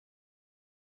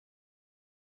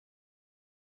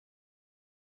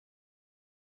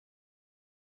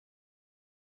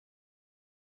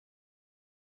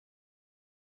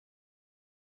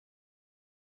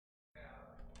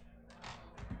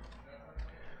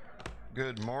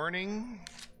Good morning.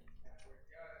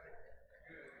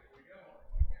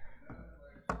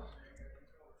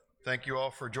 Thank you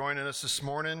all for joining us this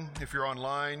morning. If you're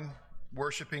online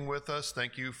worshiping with us,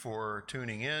 thank you for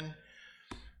tuning in.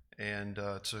 And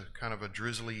it's a kind of a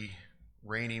drizzly,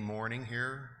 rainy morning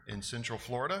here in Central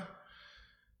Florida,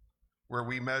 where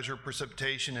we measure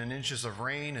precipitation in inches of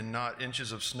rain and not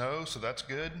inches of snow, so that's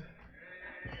good.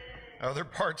 Other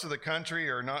parts of the country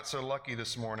are not so lucky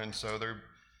this morning, so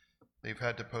they've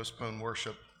had to postpone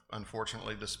worship,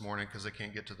 unfortunately, this morning because they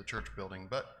can't get to the church building,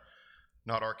 but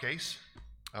not our case.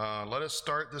 Let us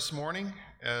start this morning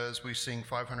as we sing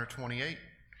 528.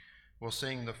 We'll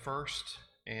sing the first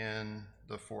and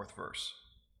the fourth verse.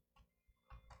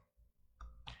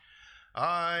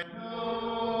 I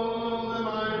know that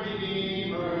my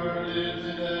Redeemer lives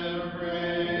and ever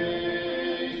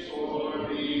prays for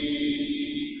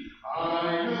me.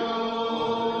 I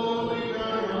know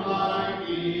eternal life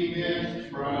he gets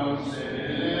from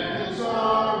sin and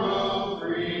sorrow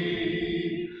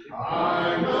free.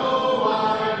 I know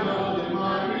that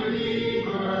my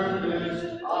Redeemer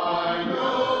lives. I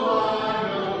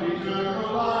know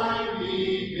eternal life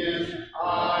he gives.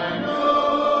 I know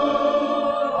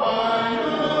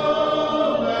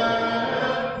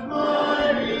that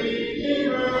my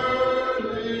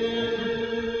Redeemer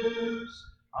lives.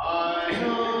 I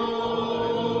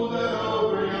know that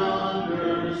over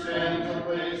yonder stands a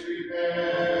place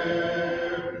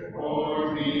prepared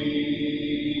for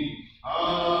me. A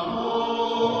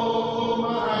home,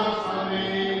 a house I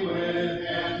made with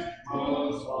hands,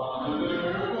 most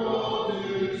wonderful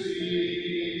to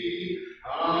see.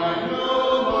 I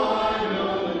know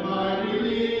that my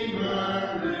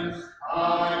Redeemer lives.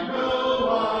 I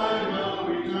know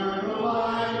eternal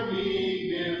life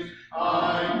he gives.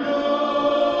 I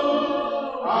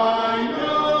know that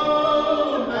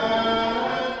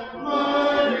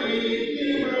my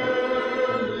Redeemer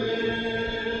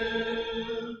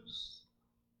lives.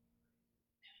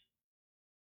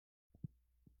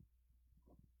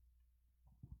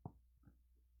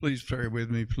 Please pray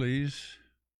with me, please.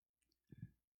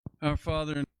 Our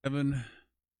Father in heaven,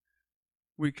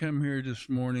 we come here this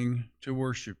morning to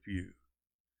worship you,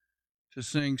 to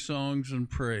sing songs and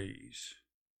praise,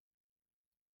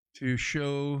 to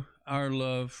show our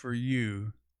love for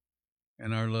you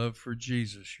and our love for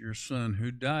Jesus, your Son,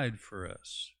 who died for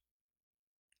us.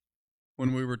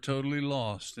 When we were totally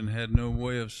lost and had no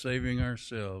way of saving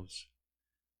ourselves,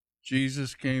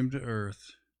 Jesus came to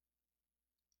earth,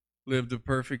 lived a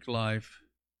perfect life,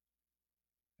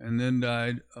 and then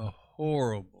died a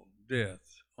horrible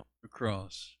death on the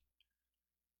cross.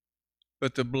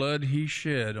 But the blood he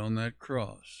shed on that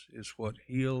cross is what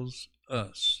heals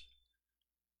us.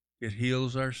 It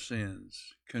heals our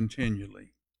sins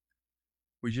continually.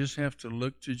 We just have to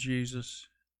look to Jesus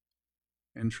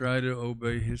and try to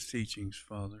obey his teachings,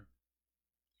 Father.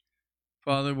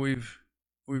 Father, we've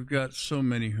got so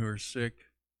many who are sick.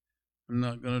 I'm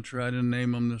not going to try to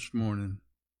name them this morning,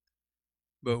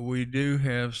 but we do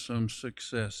have some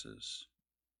successes.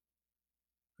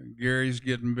 Gary's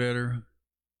getting better.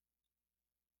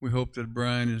 We hope that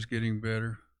Brian is getting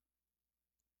better.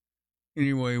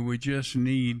 Anyway, we just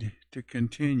need to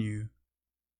continue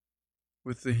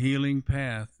with the healing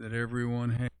path that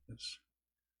everyone has.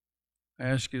 I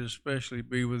ask you to especially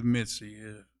be with Mitzi,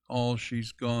 all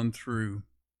she's gone through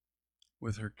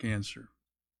with her cancer.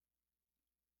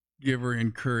 Give her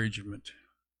encouragement.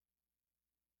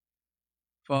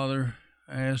 Father,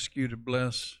 I ask you to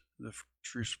bless the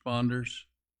first responders.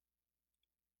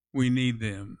 We need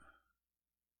them.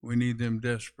 We need them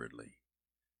desperately.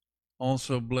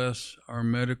 Also bless our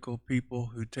medical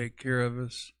people who take care of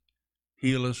us,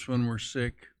 heal us when we're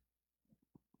sick.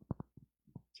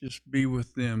 Just be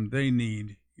with them. They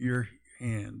need your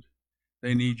hand.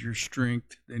 They need your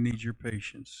strength. They need your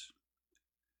patience.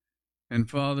 And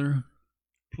Father,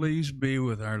 please be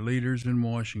with our leaders in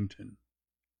Washington.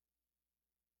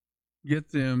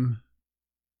 Get them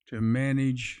to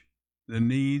manage the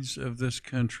needs of this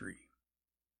country,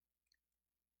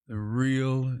 the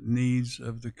real needs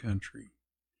of the country,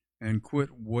 and quit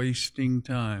wasting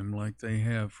time like they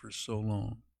have for so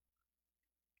long.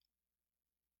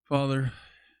 Father,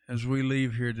 as we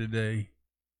leave here today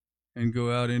and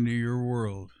go out into your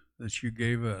world that you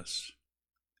gave us,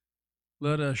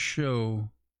 let us show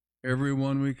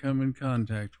everyone we come in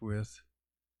contact with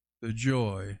the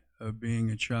joy of being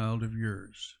a child of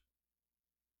yours.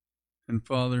 And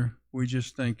Father, we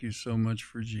just thank you so much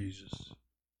for Jesus.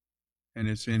 And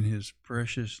it's in his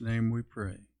precious name we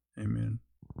pray. Amen.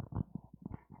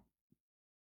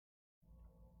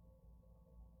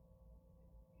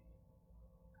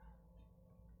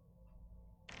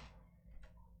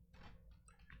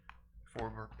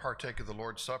 before we partake of the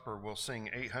Lord's Supper, we'll sing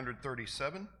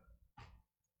 837.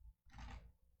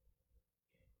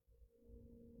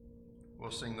 We'll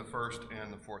sing the first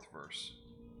and the fourth verse.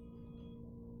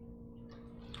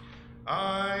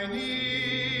 I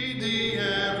need thee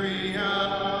every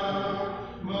hour,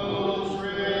 most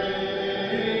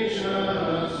gracious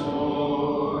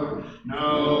Lord.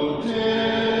 No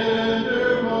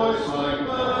tender voice like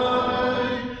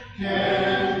thine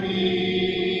can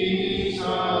peace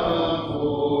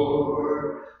afford.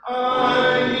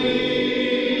 I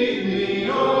need thee,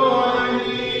 oh, I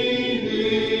need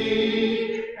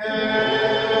thee.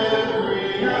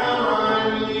 Every hour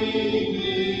I need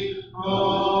thee.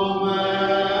 Oh,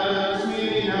 bless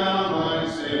me now, my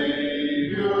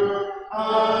Savior.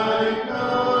 I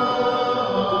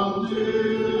come to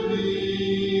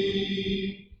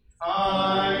thee.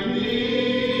 I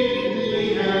need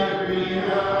thee every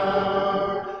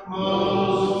hour,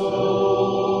 most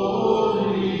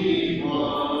holy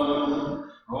one.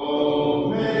 Oh,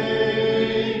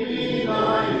 make me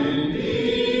thine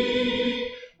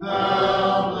indeed,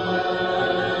 thou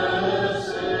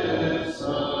blessed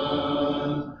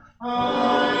Son. I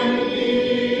need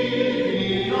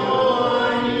thee, oh,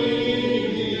 I need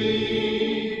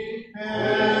thee.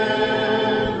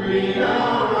 Every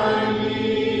hour I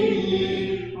need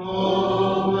thee.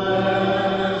 Oh,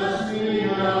 bless me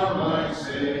now, my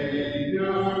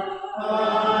Savior.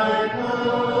 I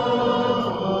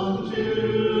come to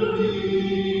thee.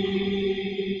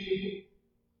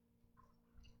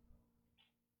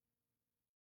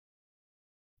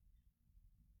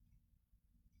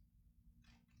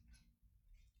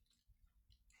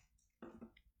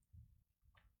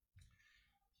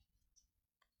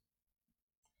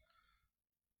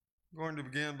 I'm going to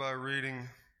begin by reading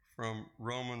from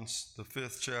Romans, the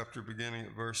 5th chapter, beginning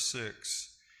at verse 6.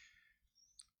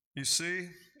 You see,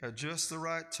 at just the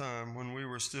right time, when we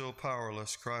were still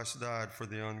powerless, Christ died for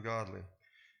the ungodly.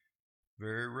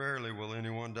 Very rarely will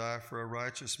anyone die for a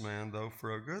righteous man, though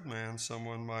for a good man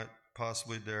someone might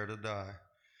possibly dare to die.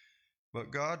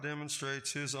 But God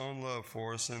demonstrates his own love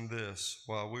for us in this: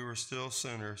 while we were still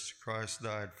sinners, Christ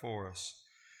died for us.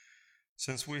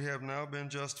 Since we have now been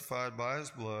justified by his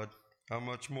blood, how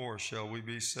much more shall we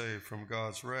be saved from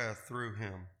God's wrath through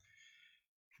him?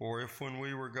 For if when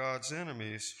we were God's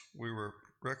enemies, we were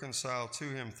reconciled to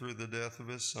him through the death of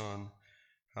his Son,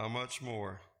 how much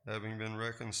more, having been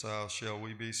reconciled, shall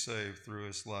we be saved through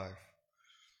his life?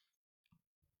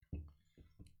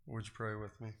 Would you pray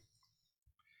with me?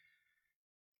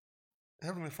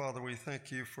 Heavenly Father, we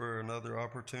thank you for another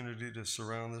opportunity to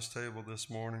surround this table this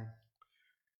morning,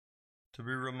 to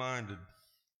be reminded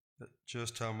that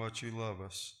just how much you love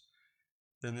us.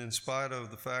 And in spite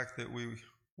of the fact that we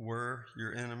were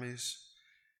your enemies,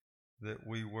 that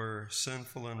we were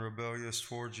sinful and rebellious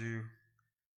towards you,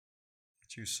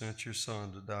 that you sent your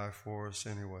Son to die for us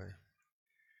anyway.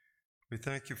 We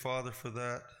thank you, Father, for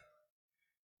that.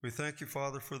 We thank you,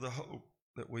 Father, for the hope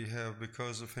that we have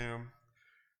because of him,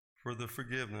 for the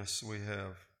forgiveness we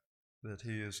have that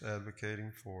he is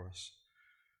advocating for us.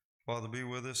 Father, be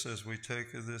with us as we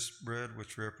take of this bread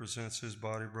which represents his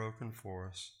body broken for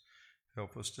us.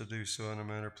 Help us to do so in a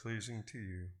manner pleasing to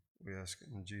you. We ask it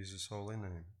in Jesus' holy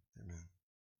name. Amen.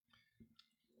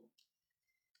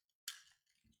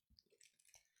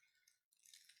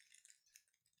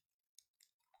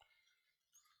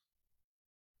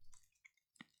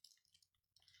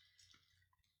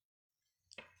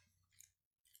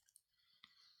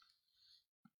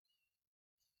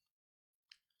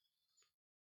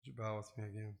 Would you bow with me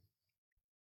again?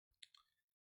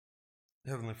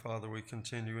 Heavenly Father, we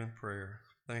continue in prayer,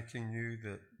 thanking you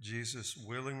that Jesus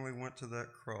willingly went to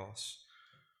that cross,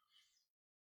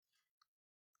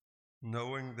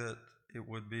 knowing that it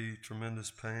would be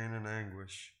tremendous pain and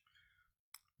anguish,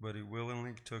 but he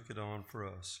willingly took it on for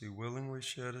us. He willingly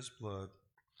shed his blood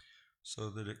so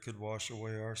that it could wash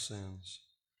away our sins.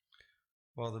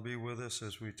 Father, be with us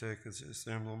as we take this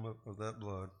emblem of that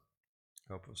blood.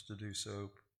 Help us to do so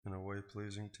in a way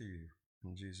pleasing to you.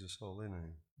 In Jesus' holy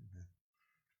name, amen.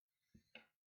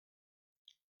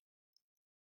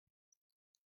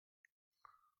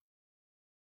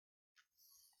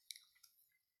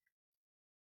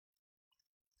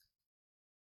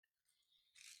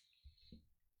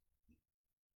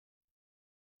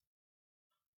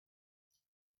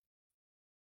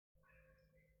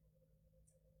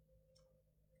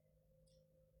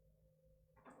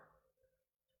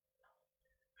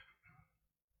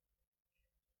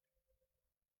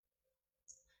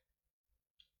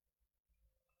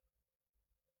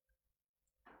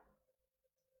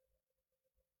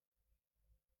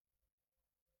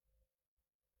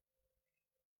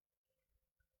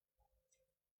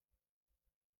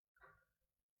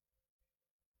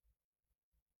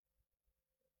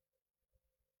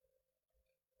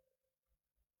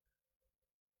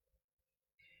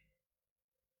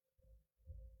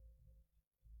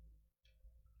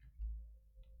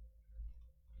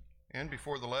 And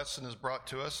before the lesson is brought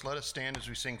to us, let us stand as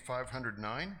we sing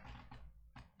 509.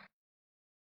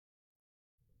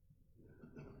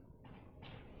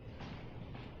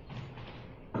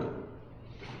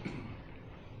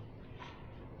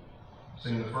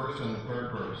 Sing the first and the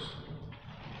third verse.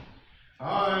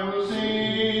 I will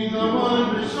sing the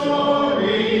wondrous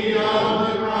story of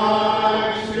the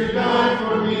Christ who died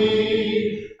for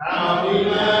me, how he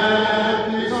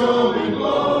left his home in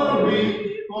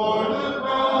glory for the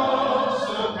cross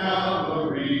of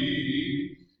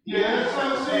Calvary. Yes,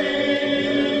 I'll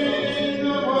sing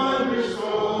the wondrous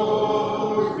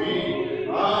story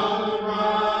of the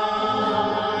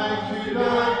Christ who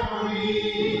died for me.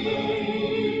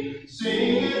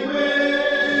 Sing it with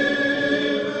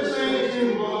the saints in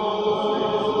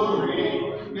glory,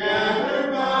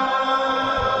 gathered by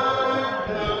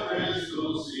the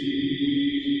crystal sea.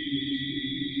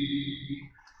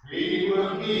 He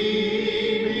will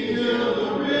keep me till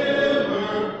the river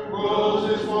rolls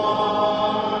its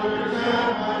waters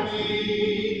at my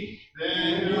feet.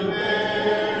 Then he'll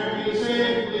bear me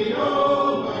safely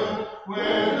over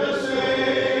where the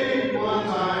saved ones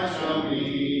I shall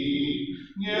meet.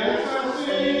 Yes, I'll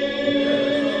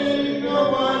sing the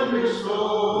wondrous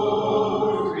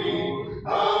story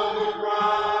of the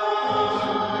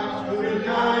Christ who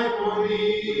died for me.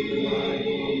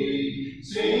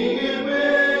 Sing it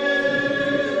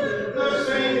with the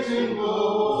saints in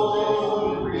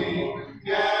glory,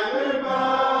 gathered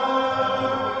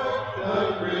by the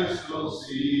crystal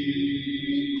sea.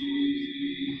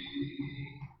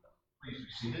 Please be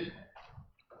seated.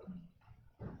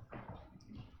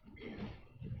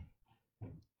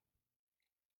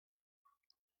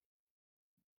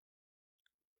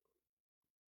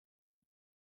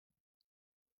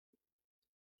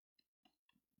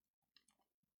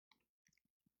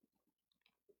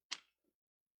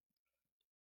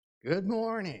 Good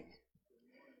morning.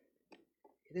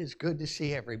 It is good to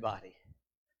see everybody.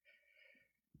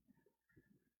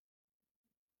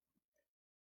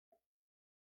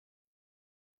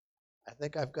 I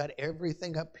think I've got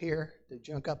everything up here to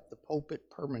junk up the pulpit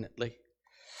permanently.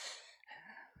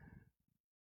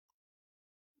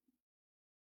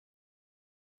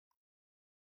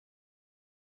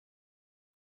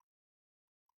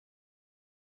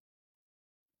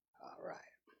 All right.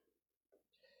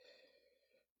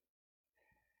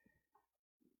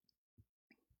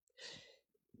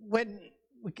 When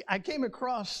I came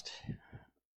across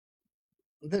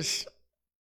this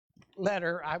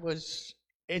letter,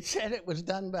 it said it was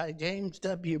done by James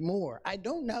W. Moore. I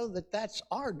don't know that that's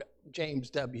our James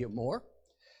W. Moore,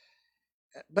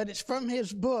 but it's from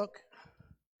his book,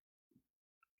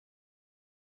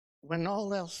 When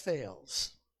All Else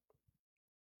Fails.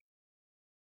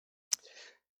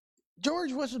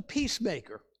 George was a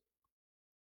peacemaker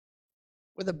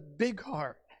with a big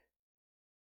heart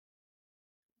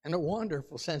and a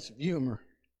wonderful sense of humor.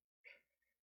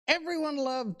 Everyone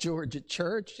loved George at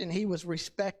church, and he was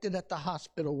respected at the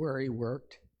hospital where he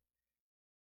worked.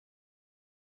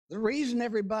 The reason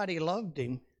everybody loved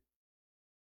him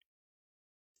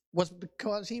was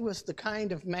because he was the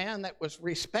kind of man that was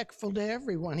respectful to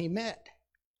everyone he met.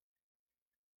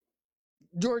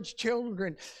 George's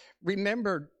children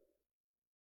remembered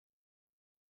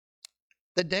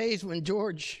the days when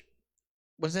George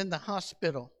was in the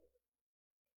hospital.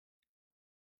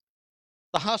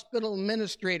 The hospital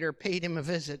administrator paid him a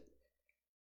visit.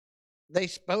 They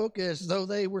spoke as though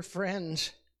they were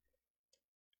friends.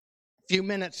 A few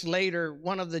minutes later,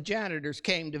 one of the janitors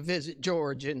came to visit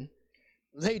George, and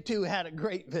they too had a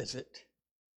great visit.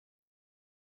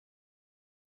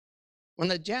 When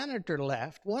the janitor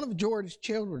left, one of George's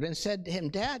children said to him,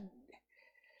 "Dad,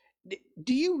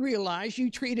 do you realize you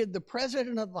treated the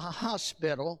president of the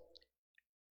hospital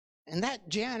and that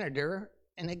janitor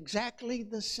in exactly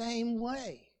the same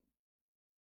way?"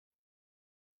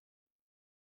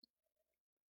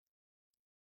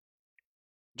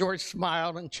 George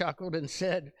smiled and chuckled and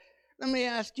said, "Let me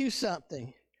ask you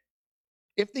something.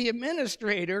 If the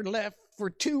administrator left for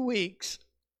 2 weeks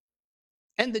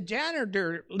and the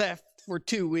janitor left for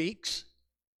 2 weeks,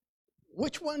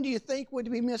 which one do you think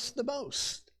would be missed the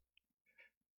most?"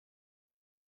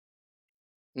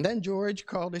 And then George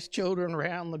called his children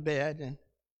around the bed and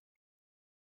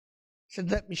said,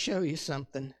 "Let me show you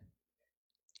something.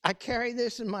 I carry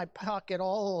this in my pocket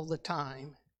all the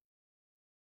time,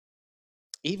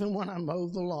 even when I mow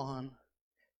the lawn."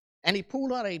 And he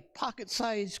pulled out a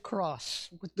pocket-sized cross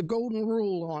with the golden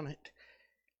rule on it.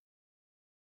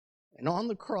 And on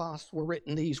the cross were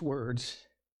written these words: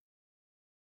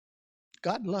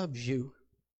 "God loves you,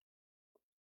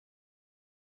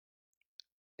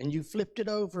 and you flipped it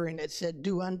over and it said,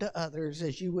 do unto others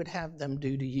as you would have them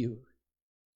do to you.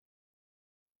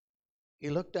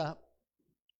 He looked up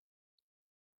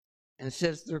and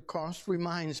says, their cross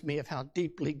reminds me of how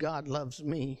deeply God loves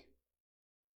me.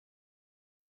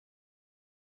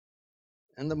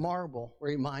 And the marble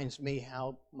reminds me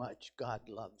how much God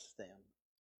loves them.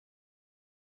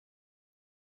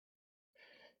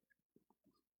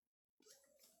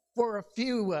 For a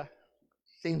few,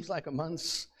 seems like a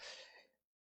month,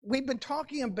 we've been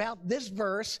talking about this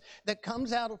verse that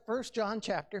comes out of 1 John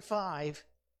chapter 5.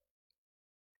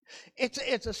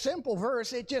 It's a simple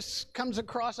verse. It just comes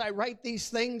across, I write these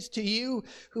things to you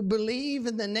who believe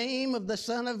in the name of the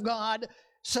Son of God,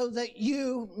 so that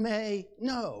you may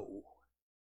know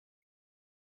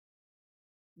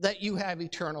that you have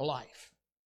eternal life.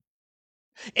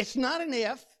 It's not an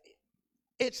if.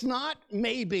 It's not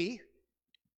maybe.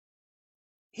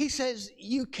 He says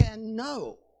you can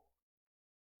know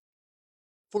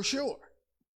for sure.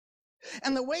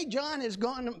 And the way John has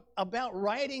gone about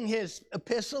writing his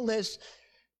epistle is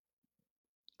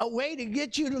a way to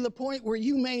get you to the point where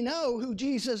you may know who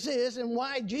Jesus is and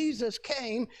why Jesus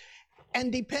came.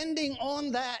 And depending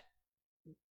on that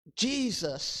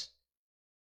Jesus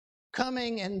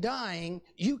coming and dying,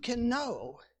 you can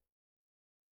know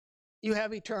you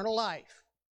have eternal life.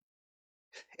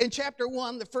 In chapter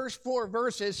 1, the first 4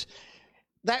 verses,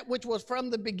 that which was from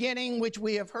the beginning, which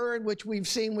we have heard, which we've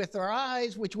seen with our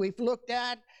eyes, which we've looked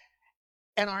at,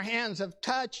 and our hands have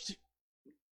touched,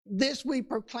 this we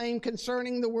proclaim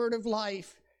concerning the word of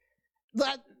life.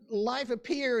 That life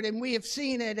appeared, and we have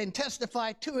seen it, and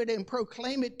testify to it, and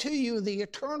proclaim it to you, the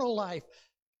eternal life,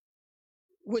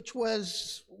 which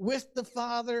was with the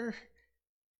Father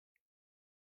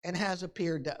and has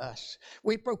appeared to us.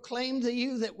 We proclaim to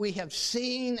you that we have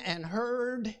seen and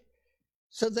heard,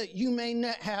 so that you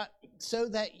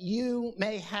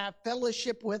may have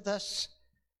fellowship with us.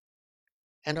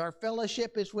 And our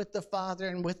fellowship is with the Father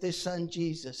and with his Son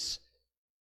Jesus.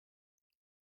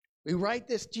 We write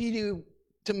this to you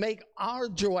to make our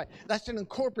joy. That's an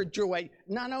corporate joy.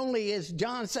 Not only is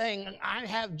John saying, I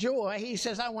have joy, he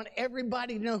says, I want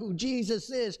everybody to know who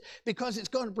Jesus is, because it's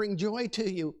going to bring joy to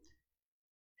you.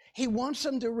 He wants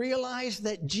them to realize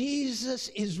that Jesus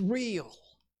is real,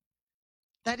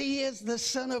 that he is the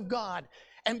Son of God.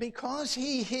 And because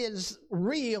he is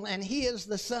real and he is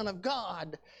the Son of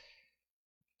God,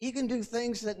 he can do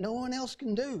things that no one else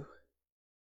can do.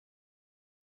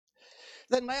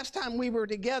 Then last time we were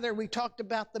together, we talked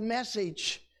about the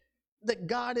message that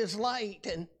God is light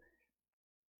and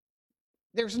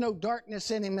there's no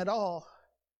darkness in him at all.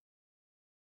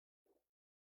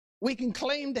 We can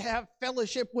claim to have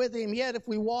fellowship with him, yet if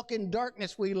we walk in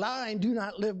darkness, we lie and do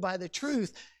not live by the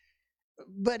truth.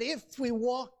 But if we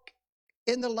walk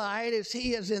in the light as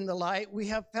he is in the light, we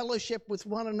have fellowship with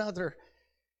one another.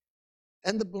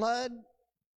 And the blood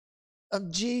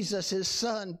of Jesus, his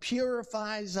Son,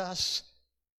 purifies us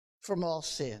from all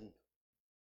sin.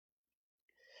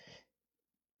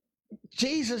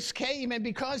 Jesus came, and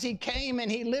because he came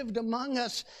and he lived among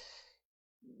us,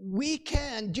 we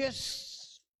can just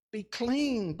be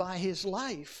cleaned by his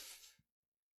life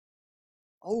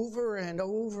over and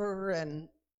over and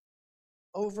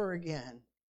over again.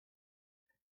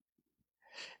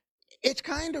 It's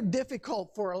kind of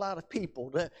difficult for a lot of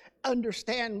people to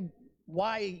understand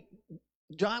why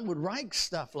John would write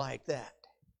stuff like that.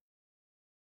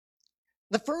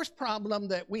 The first problem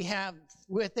that we have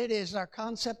with it is our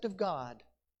concept of God.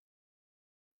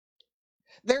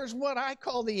 There's what I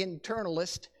call the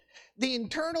internalist. The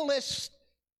internalist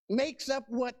makes up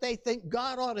what they think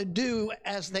God ought to do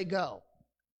as they go.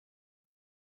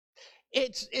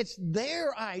 It's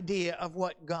their idea of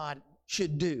what God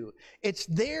should do. It's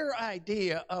their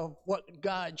idea of what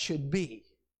God should be.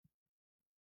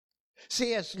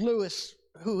 C.S. Lewis,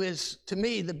 who is, to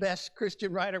me, the best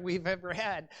Christian writer we've ever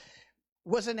had,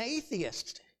 was an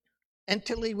atheist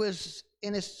until he was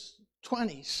in his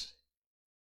 20s.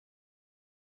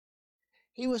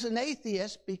 He was an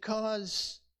atheist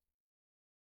because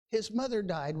his mother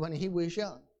died when he was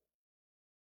young.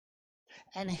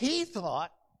 And he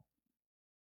thought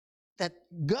that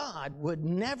God would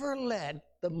never let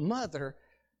the mother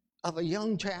of a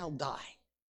young child die.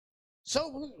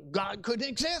 So God couldn't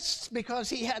exist because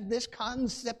he had this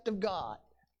concept of God.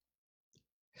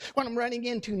 What I'm running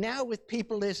into now with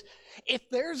people is, if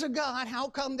there's a God, how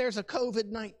come there's a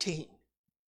COVID-19?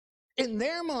 In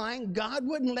their mind, God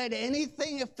wouldn't let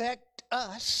anything affect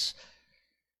us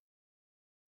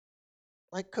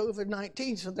like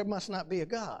COVID-19, so there must not be a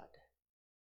God.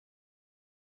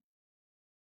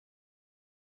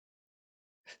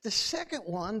 The second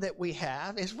one that we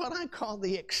have is what I call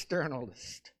the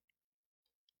externalist.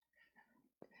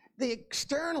 The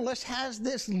externalist has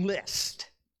this list.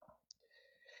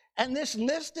 And this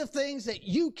list of things that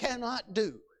you cannot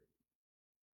do.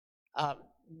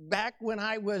 Back when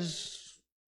I was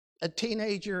a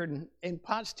teenager in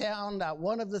Pottstown,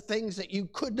 one of the things that you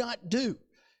could not do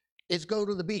is go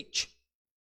to the beach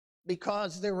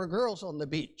because there were girls on the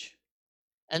beach.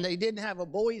 And they didn't have a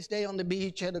boys' day on the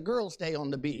beach and a girls' day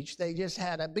on the beach. They just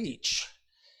had a beach.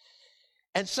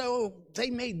 And so they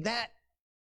made that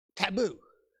taboo.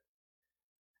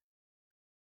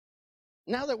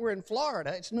 Now that we're in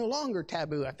Florida, it's no longer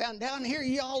taboo. I found down here,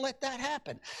 y'all let that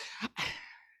happen.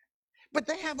 But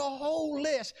they have a whole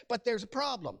list, but there's a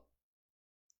problem.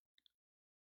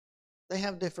 They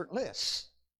have different lists.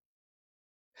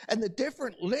 And the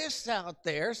different lists out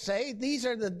there say these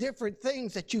are the different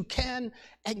things that you can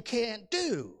and can't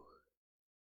do,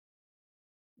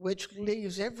 which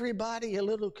leaves everybody a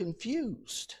little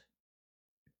confused.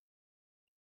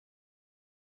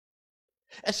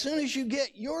 As soon as you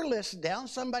get your list down,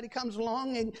 somebody comes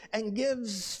along and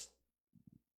gives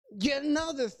you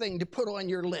another thing to put on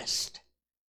your list.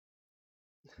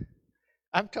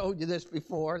 I've told you this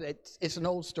before. It's an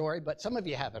old story, but some of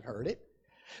you haven't heard it.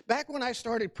 Back when I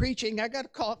started preaching, I got a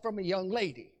call from a young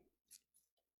lady,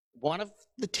 one of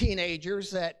the teenagers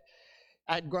that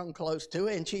I'd grown close to,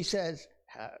 and she says,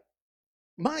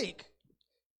 Mike,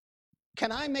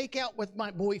 can I make out with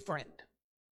my boyfriend?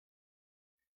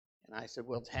 And I said,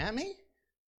 well, Tammy,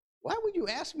 why would you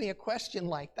ask me a question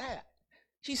like that?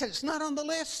 She said, it's not on the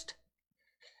list.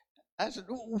 I said,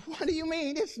 what do you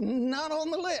mean it's not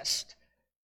on the list?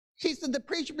 She said, the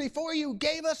preacher before you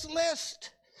gave us a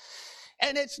list,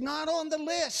 and it's not on the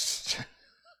list.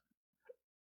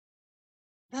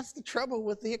 That's the trouble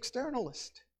with the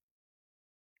externalist.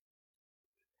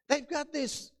 They've got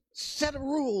this set of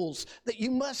rules that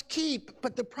you must keep,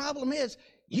 but the problem is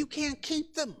you can't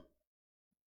keep them.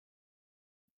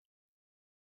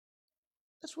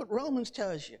 That's what Romans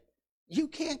tells you. You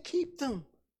can't keep them.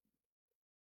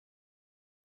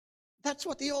 That's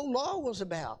what the old law was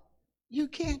about. You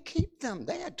can't keep them.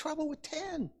 They had trouble with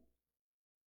 10.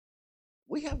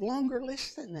 We have longer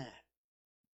lists than that.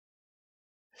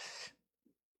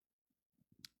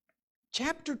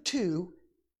 Chapter 2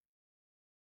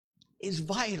 is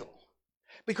vital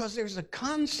because there's a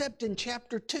concept in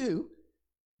chapter 2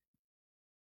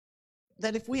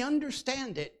 that if we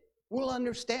understand it, we'll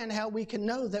understand how we can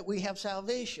know that we have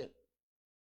salvation.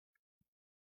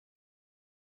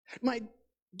 My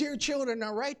dear children, I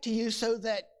write to you so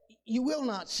that you will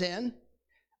not sin.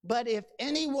 But if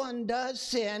anyone does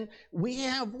sin, we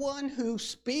have one who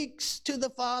speaks to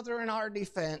the Father in our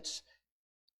defense,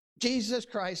 Jesus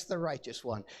Christ, the righteous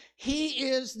one. He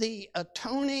is the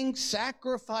atoning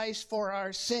sacrifice for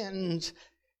our sins,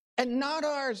 and not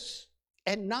ours,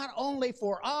 and not only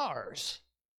for ours,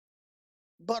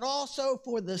 but also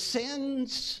for the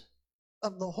sins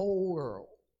of the whole world.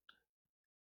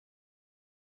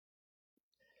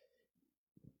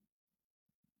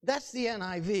 That's the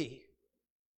NIV.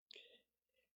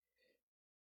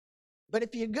 But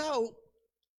if you go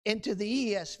into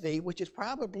the ESV, which is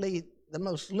probably the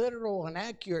most literal and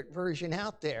accurate version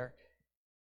out there,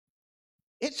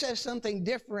 it says something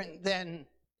different than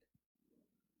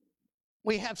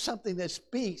we have something that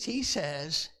speaks. He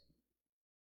says,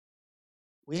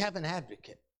 we have an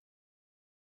advocate.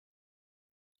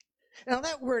 Now,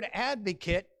 that word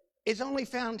advocate is only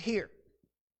found here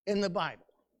in the Bible.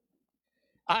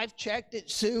 I've checked it.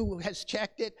 Sue has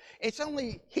checked it. It's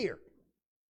only here.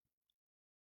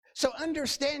 So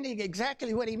understanding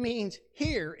exactly what he means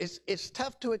here is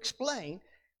tough to explain,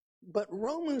 but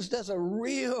Romans does a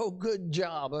real good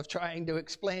job of trying to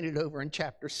explain it over in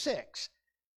chapter 6.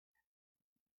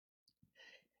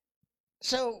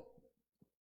 So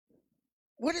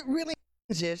what it really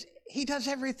means is he does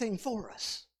everything for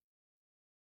us.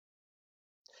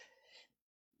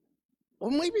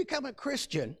 When we become a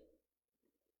Christian,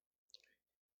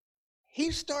 he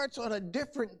starts on a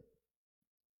different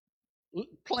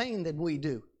plane than we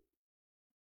do.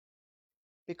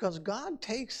 Because God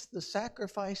takes the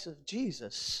sacrifice of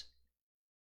Jesus,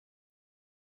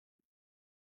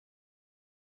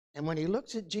 and when he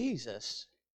looks at Jesus,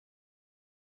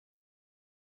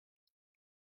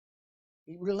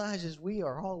 he realizes we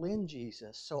are all in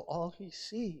Jesus, so all he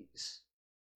sees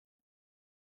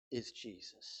is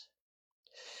Jesus.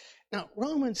 Now,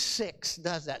 Romans 6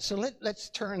 does that. So let's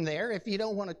turn there. If you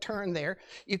don't want to turn there,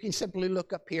 you can simply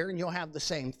look up here and you'll have the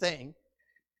same thing.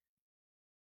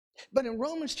 But in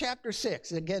Romans chapter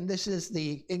 6, again, this is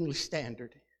the English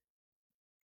Standard.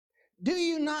 Do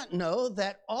you not know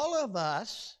that all of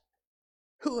us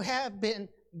who have been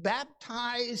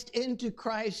baptized into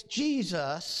Christ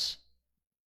Jesus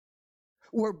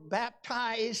were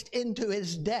baptized into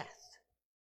his death?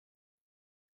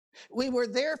 We were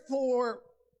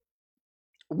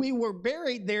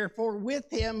buried therefore with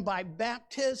him by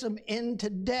baptism into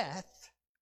death,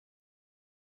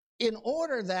 in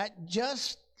order that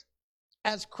just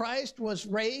as Christ was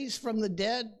raised from the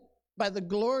dead by the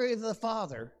glory of the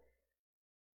Father,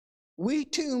 we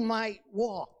too might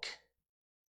walk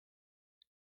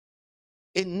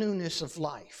in newness of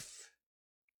life.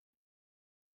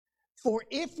 For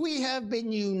if we have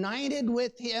been united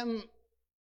with him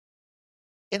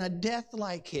in a death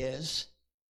like his,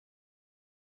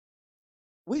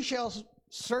 we shall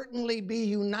certainly be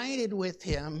united with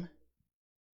him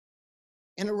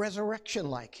in a resurrection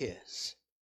like his.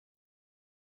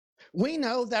 We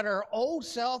know that our old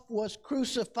self was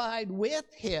crucified with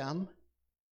him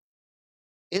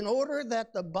in order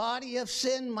that the body of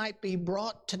sin might be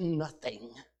brought to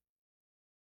nothing,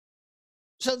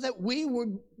 so that we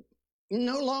would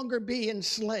no longer be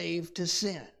enslaved to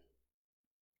sin.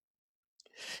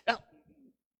 Now,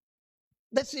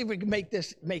 let's see if we can make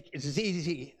it as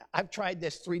easy. I've tried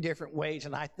this 3 different ways,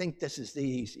 and I think this is the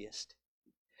easiest.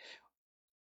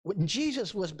 When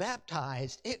Jesus was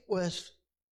baptized, it was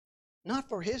not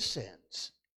for his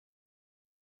sins,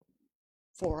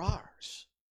 for ours.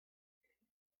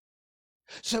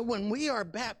 So when we are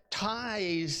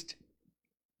baptized,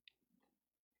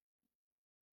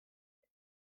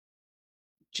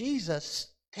 Jesus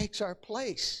takes our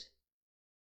place.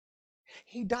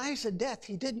 He dies a death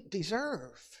he didn't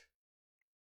deserve.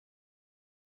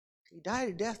 He died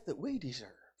a death that we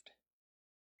deserved.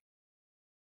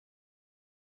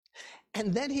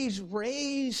 And then he's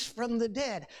raised from the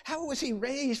dead. How was he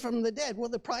raised from the dead? Well,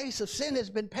 the price of sin has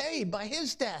been paid by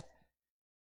his death.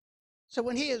 So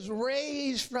when he is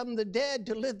raised from the dead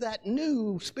to live that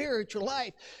new spiritual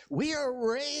life, we are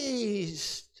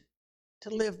raised to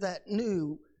live that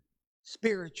new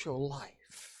spiritual life.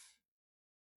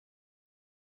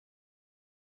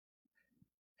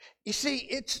 You see,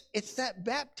 it's that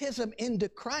baptism into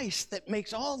Christ that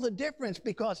makes all the difference,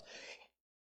 because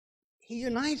he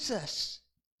unites us.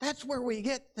 That's where we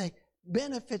get the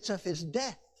benefits of his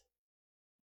death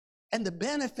and the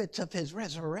benefits of his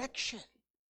resurrection.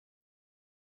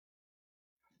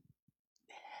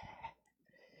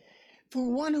 For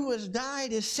one who has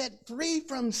died is set free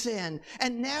from sin,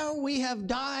 and now we have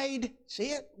died,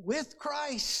 see it, with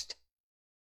Christ.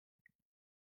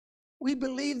 We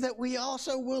believe that we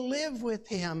also will live with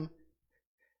him.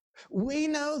 We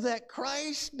know that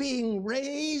Christ, being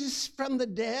raised from the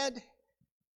dead,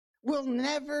 will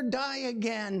never die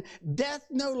again. Death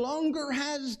no longer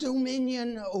has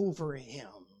dominion over him.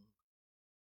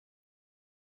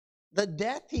 The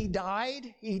death he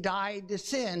died to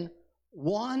sin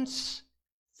once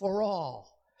for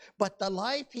all. But the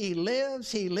life he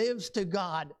lives to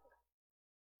God.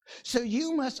 So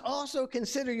you must also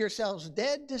consider yourselves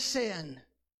dead to sin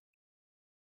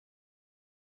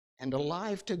and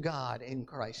alive to God in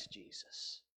Christ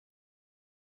Jesus.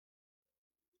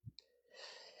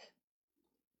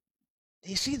 Do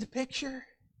you see the picture?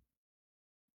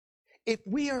 If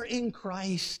we are in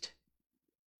Christ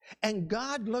and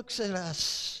God looks at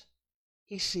us,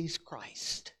 he sees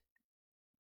Christ.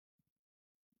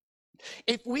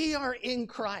 If we are in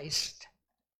Christ,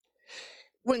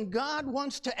 when God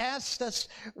wants to ask us,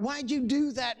 why'd you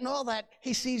do that and all that,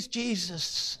 he sees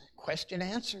Jesus. Question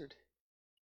answered.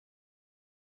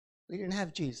 We didn't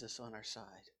have Jesus on our side.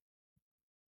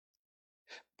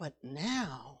 But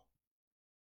now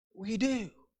we do.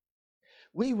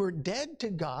 We were dead to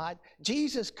God.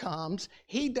 Jesus comes.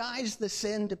 He dies the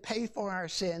sin to pay for our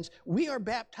sins. We are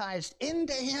baptized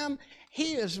into him.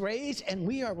 He is raised, and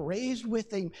we are raised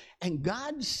with him. And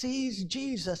God sees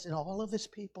Jesus in all of his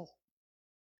people.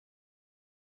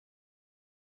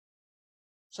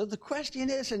 So the question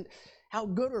isn't how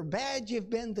good or bad you've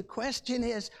been. The question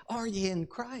is, are you in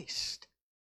Christ?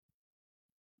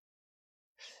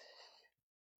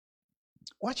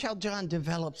 Watch how John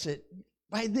develops it.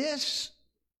 By this,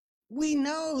 we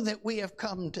know that we have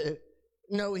come to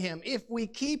know him if we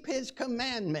keep his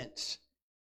commandments.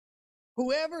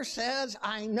 Whoever says,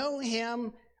 I know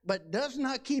him, but does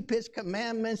not keep his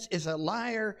commandments is a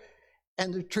liar,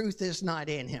 and the truth is not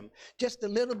in him. Just a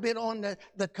little bit on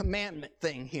the commandment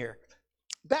thing here.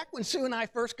 Back when Sue and I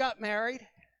first got married,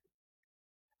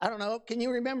 I don't know, can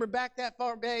you remember back that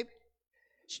far, babe?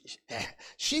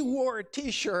 She wore a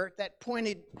t-shirt that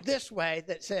pointed this way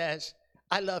that says,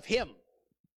 I love him.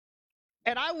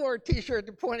 And I wore a t-shirt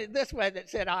that pointed this way that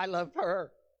said, I love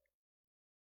her.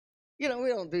 We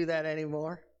don't do that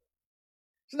anymore.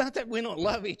 It's not that we don't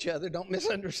love each other, don't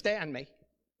misunderstand me.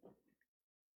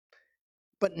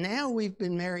 But now we've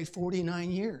been married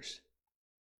 49 years.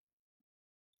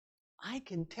 I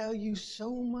can tell you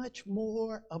so much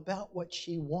more about what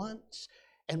she wants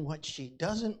and what she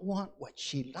doesn't want, what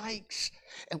she likes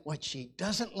and what she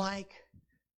doesn't like,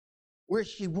 where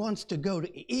she wants to go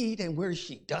to eat and where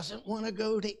she doesn't want to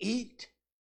go to eat.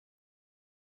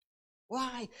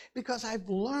 Why? Because I've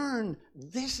learned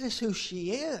this is who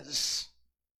she is.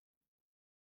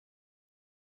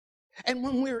 And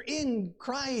when we're in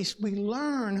Christ, we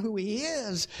learn who He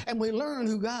is, and we learn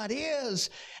who God is.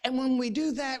 And when we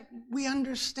do that, we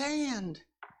understand.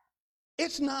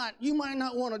 It's not, you might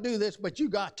not want to do this, but you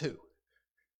got to.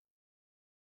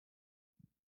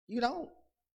 You don't.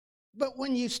 But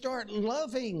when you start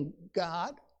loving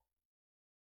God,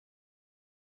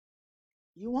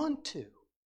 you want to.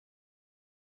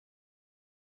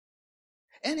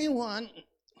 Anyone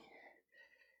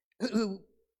who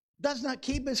does not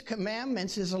keep His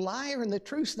commandments is a liar, and the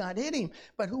truth's not in him.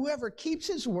 But whoever keeps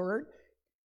His word,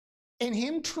 in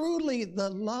him truly the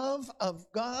love of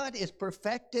God is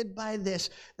perfected by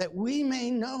this, that we may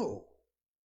know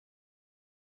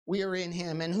we are in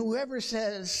Him. And whoever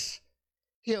says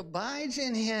he abides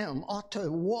in Him ought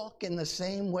to walk in the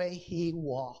same way He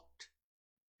walked.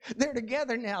 They're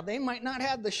together now. They might not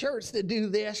have the shirts to do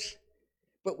this,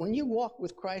 but when you walk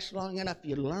with Christ long enough,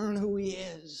 you learn who He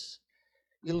is.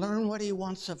 You learn what He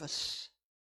wants of us.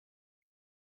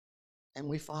 And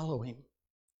we follow Him.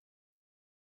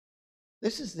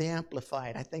 This is the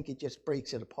Amplified. I think it just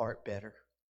breaks it apart better.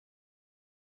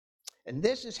 And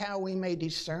this is how we may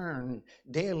discern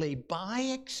daily by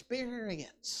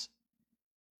experience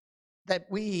that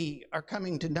we are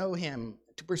coming to know Him,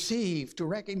 to perceive, to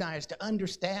recognize, to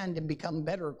understand, and become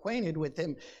better acquainted with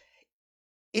Him.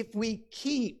 If we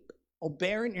keep,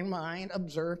 bearing in mind,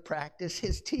 observe, practice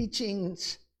His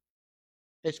teachings,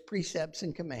 His precepts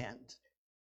and commands.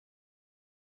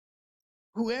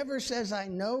 Whoever says, I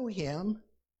know Him,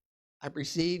 I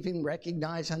perceive Him,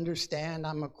 recognize, understand,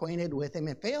 I'm acquainted with Him,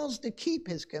 and fails to keep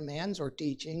His commands or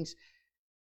teachings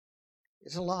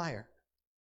is a liar.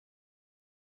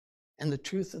 And the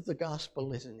truth of the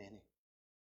gospel isn't in him.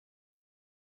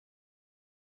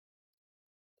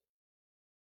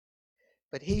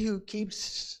 But he who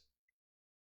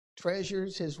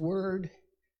treasures His word,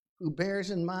 who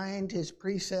bears in mind His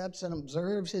precepts and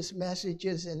observes His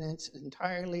messages, and it's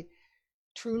entirely,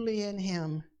 truly in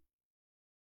him,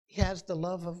 he has the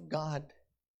love of God,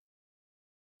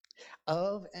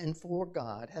 of and for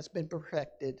God, has been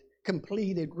perfected,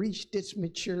 completed, reached its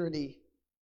maturity.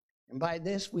 And by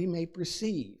this we may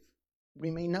perceive,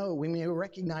 we may know, we may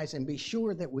recognize and be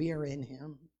sure that we are in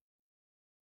Him.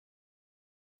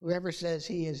 Whoever says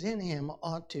he is in Him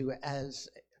ought to, as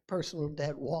a personal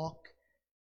debt, walk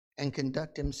and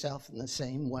conduct himself in the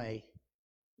same way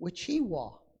which He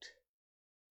walked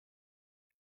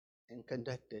and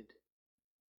conducted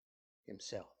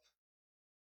Himself.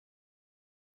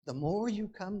 The more you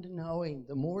come to know Him,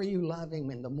 the more you love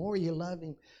Him, and the more you love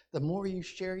Him, the more you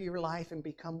share your life and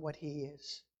become what He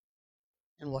is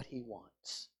and what He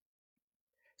wants.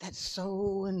 That's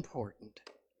so important.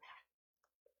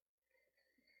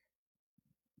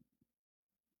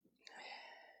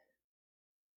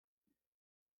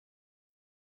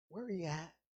 Where are you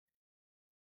at?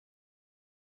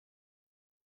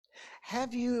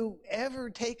 Have you ever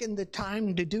taken the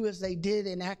time to do as they did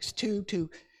in Acts 2, to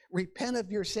repent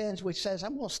of your sins, which says,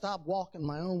 I'm going to stop walking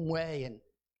my own way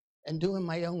and doing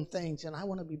my own things, and I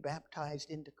want to be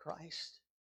baptized into Christ?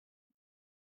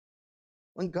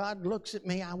 When God looks at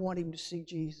me, I want Him to see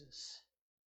Jesus.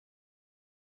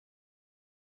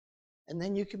 And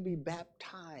then you can be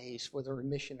baptized for the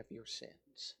remission of your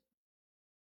sins.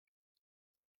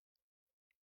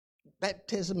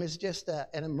 Baptism is just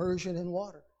an immersion in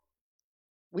water.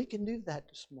 We can do that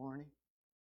this morning.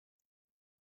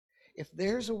 If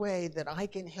there's a way that I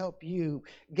can help you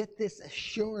get this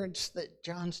assurance that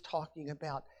John's talking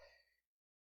about,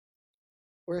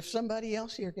 or if somebody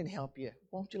else here can help you,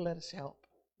 won't you let us help?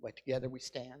 Why together we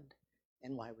stand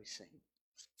and why we sing.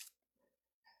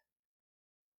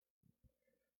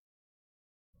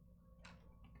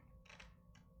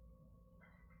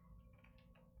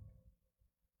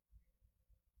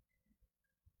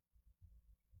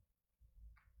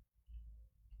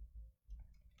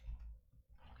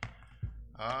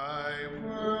 I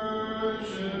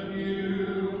worship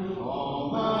you,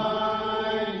 Almighty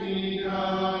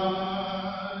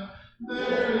God.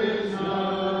 There is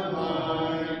none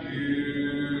like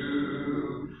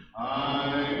you.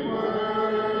 I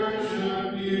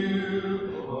worship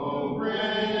you, O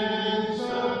great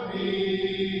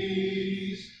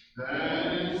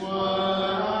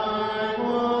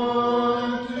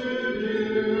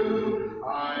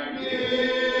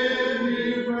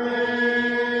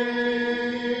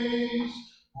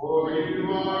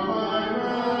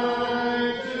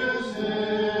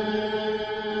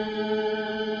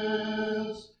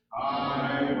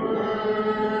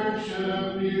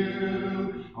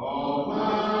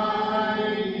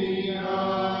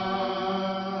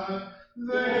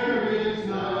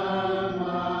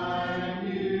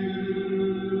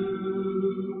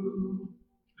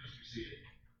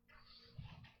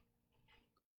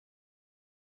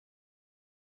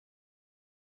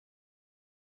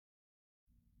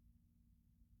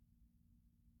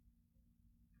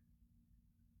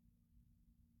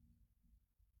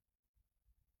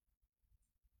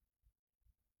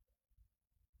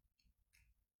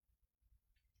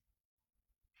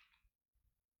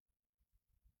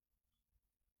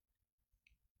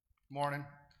Morning.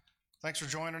 Thanks for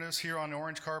joining us here on the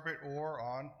orange carpet or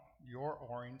on your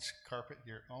orange carpet,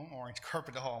 your own orange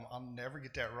carpet at home. I'll never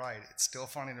get that right. It's still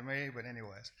funny to me, but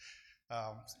anyways.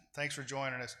 Thanks for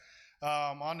joining us.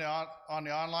 On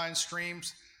the online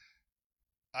streams,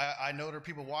 I know there are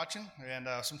people watching, and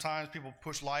sometimes people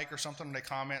push like or something and they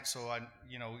comment, so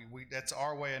that's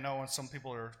our way of knowing some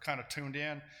people are kind of tuned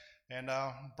in. And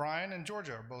Brian and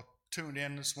Georgia are both tuned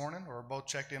in this morning, or both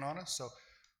checked in on us, so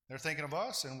they're thinking of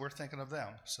us and we're thinking of them.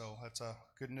 So that's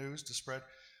good news to spread.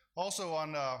 Also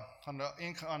on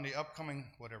the upcoming,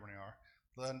 whatever they are,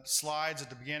 the slides at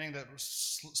the beginning that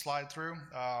slide through,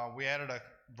 we added a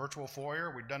virtual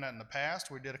foyer. We've done that in the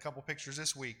past. We did a couple pictures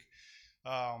this week.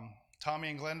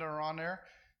 Tommy and Glenda are on there,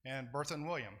 and Bertha and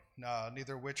William,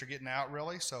 neither of which are getting out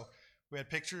really. So we had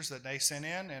pictures that they sent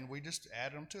in, and we just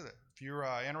added them to it. If you're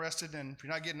interested in, if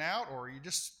you're not getting out, or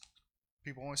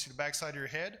people want to see the backside of your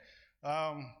head,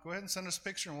 go ahead and send us a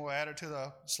picture, and we'll add it to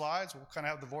the slides. We'll kind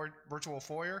of have the virtual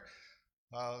foyer.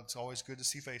 It's always good to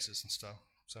see faces and stuff.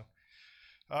 So,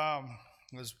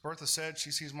 as Bertha said,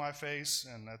 she sees my face,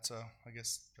 and that's I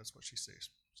guess that's what she sees.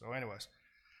 So, anyways.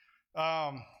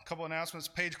 A couple announcements.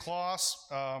 Paige Kloss.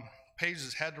 Paige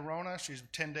has had the Rona. She's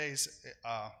 10 days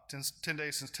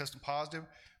since testing positive,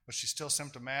 but she's still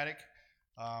symptomatic.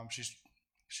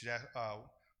 She'd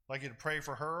like you to pray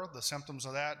for her, the symptoms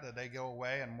of that they go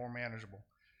away and more manageable.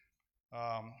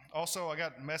 Also, I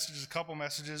got a couple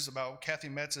messages about Kathy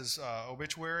Metz's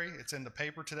obituary. It's in the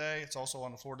paper today. It's also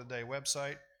on the Florida Today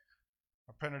website.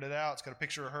 I printed it out. It's got a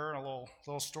picture of her and a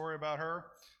little story about her.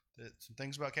 Some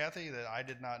things about Kathy that I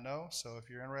did not know, so if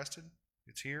you're interested,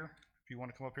 it's here. If you want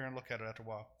to come up here and look at it after a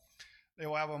while. They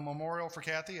will have a memorial for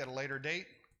Kathy at a later date.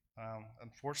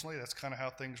 Unfortunately, that's kind of how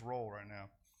things roll right now.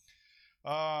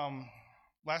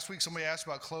 Last week, somebody asked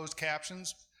about closed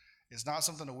captions. It's not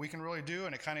something that we can really do,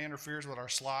 and it kind of interferes with our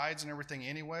slides and everything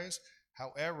anyways.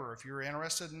 However, if you're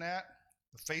interested in that,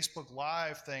 the Facebook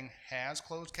Live thing has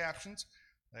closed captions.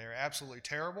 They are absolutely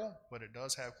terrible, but it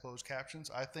does have closed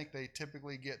captions. I think they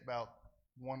typically get about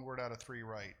 1 word out of 3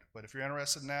 right. But if you're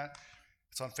interested in that,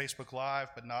 it's on Facebook Live,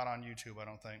 but not on YouTube, I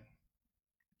don't think.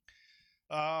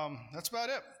 That's about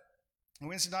it.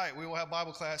 Wednesday night, we will have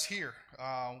Bible class here.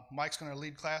 Mike's going to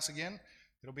lead class again.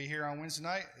 It'll be here on Wednesday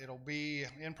night. It'll be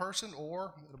in person,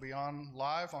 or it'll be on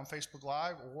live on Facebook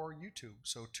Live or YouTube.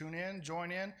 So tune in,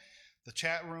 join in. The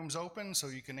chat room's open, so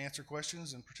you can answer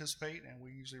questions and participate, and we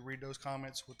usually read those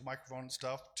comments with the microphone and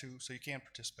stuff too, so you can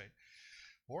participate.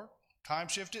 Or time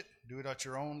shift it, do it at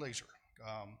your own leisure.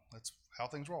 That's how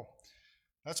things roll.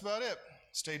 That's about it.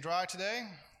 Stay dry today,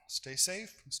 stay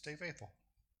safe, and stay faithful.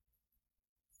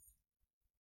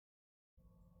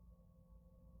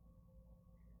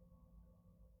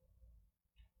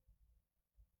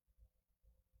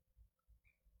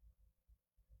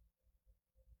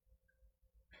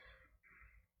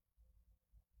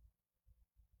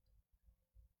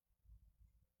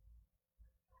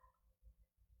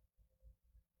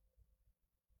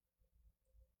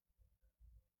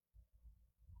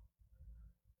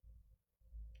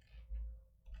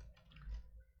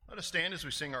 Let us stand as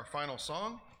we sing our final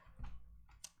song.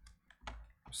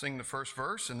 We'll sing the first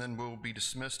verse, and then we'll be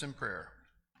dismissed in prayer.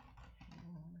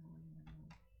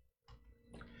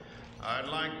 I'd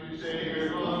like to stay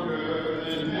here longer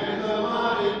than man's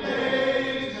allotted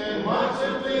days, and watch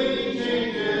the fleeting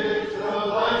changes of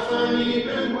life's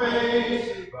uneven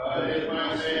ways. But if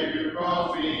my Savior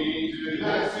calls me to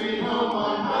that sweet home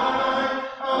on high,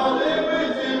 I'll live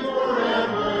with him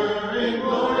forever in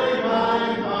glory by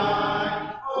and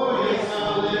by. Oh yes,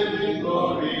 I'll live in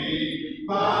glory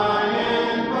by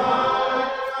and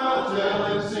by. I'll tell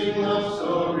and sing love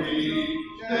story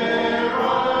there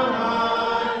on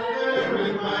high, there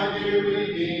with my dear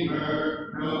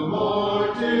Redeemer, no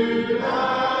more to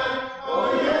die.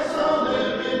 Oh yes, I'll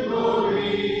live in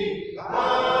glory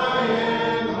by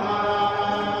and by.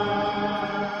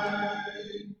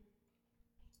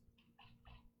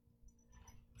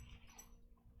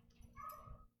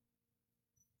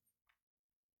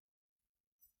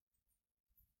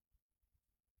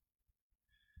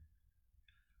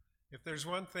 If there's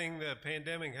one thing the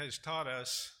pandemic has taught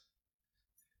us,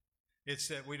 it's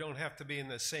that we don't have to be in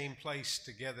the same place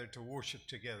together to worship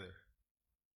together.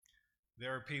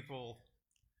 There are people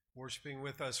worshiping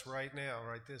with us right now,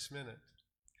 right this minute.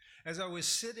 As I was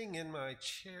sitting in my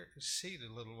seat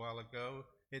a little while ago,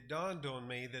 it dawned on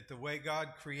me that the way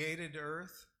God created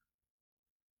earth,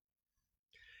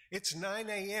 it's 9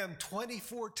 a.m.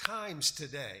 24 times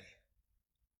today.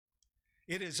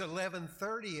 It is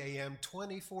 11:30 a.m.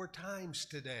 24 times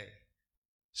today,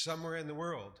 somewhere in the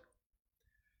world.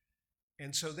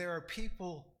 And so there are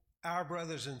people our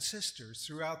brothers and sisters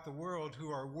throughout the world who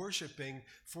are worshiping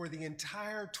for the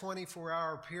entire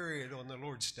 24-hour period on the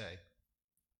Lord's Day.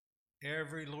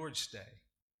 Every Lord's Day,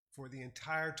 for the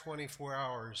entire 24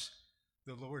 hours,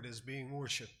 the Lord is being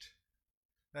worshiped.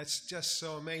 That's just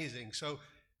so amazing. So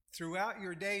throughout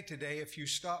your day today, if you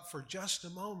stop for just a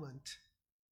moment,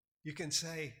 you can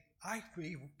say, I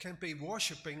can be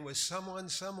worshiping with someone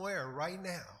somewhere right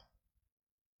now,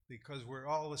 because we're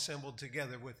all assembled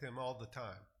together with him all the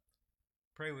time.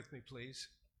 Pray with me, please.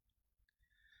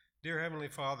 Dear Heavenly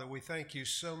Father, we thank you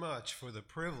so much for the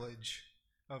privilege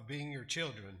of being your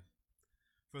children,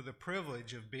 for the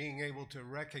privilege of being able to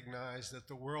recognize that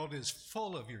the world is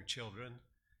full of your children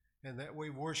and that we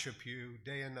worship you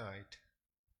day and night.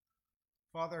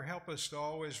 Father, help us to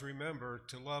always remember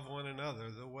to love one another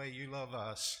the way you love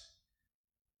us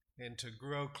and to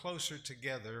grow closer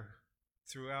together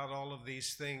throughout all of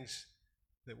these things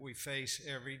that we face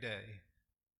every day.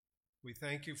 We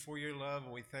thank you for your love,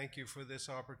 and we thank you for this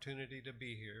opportunity to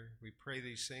be here. We pray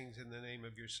these things in the name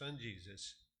of your Son,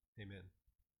 Jesus. Amen.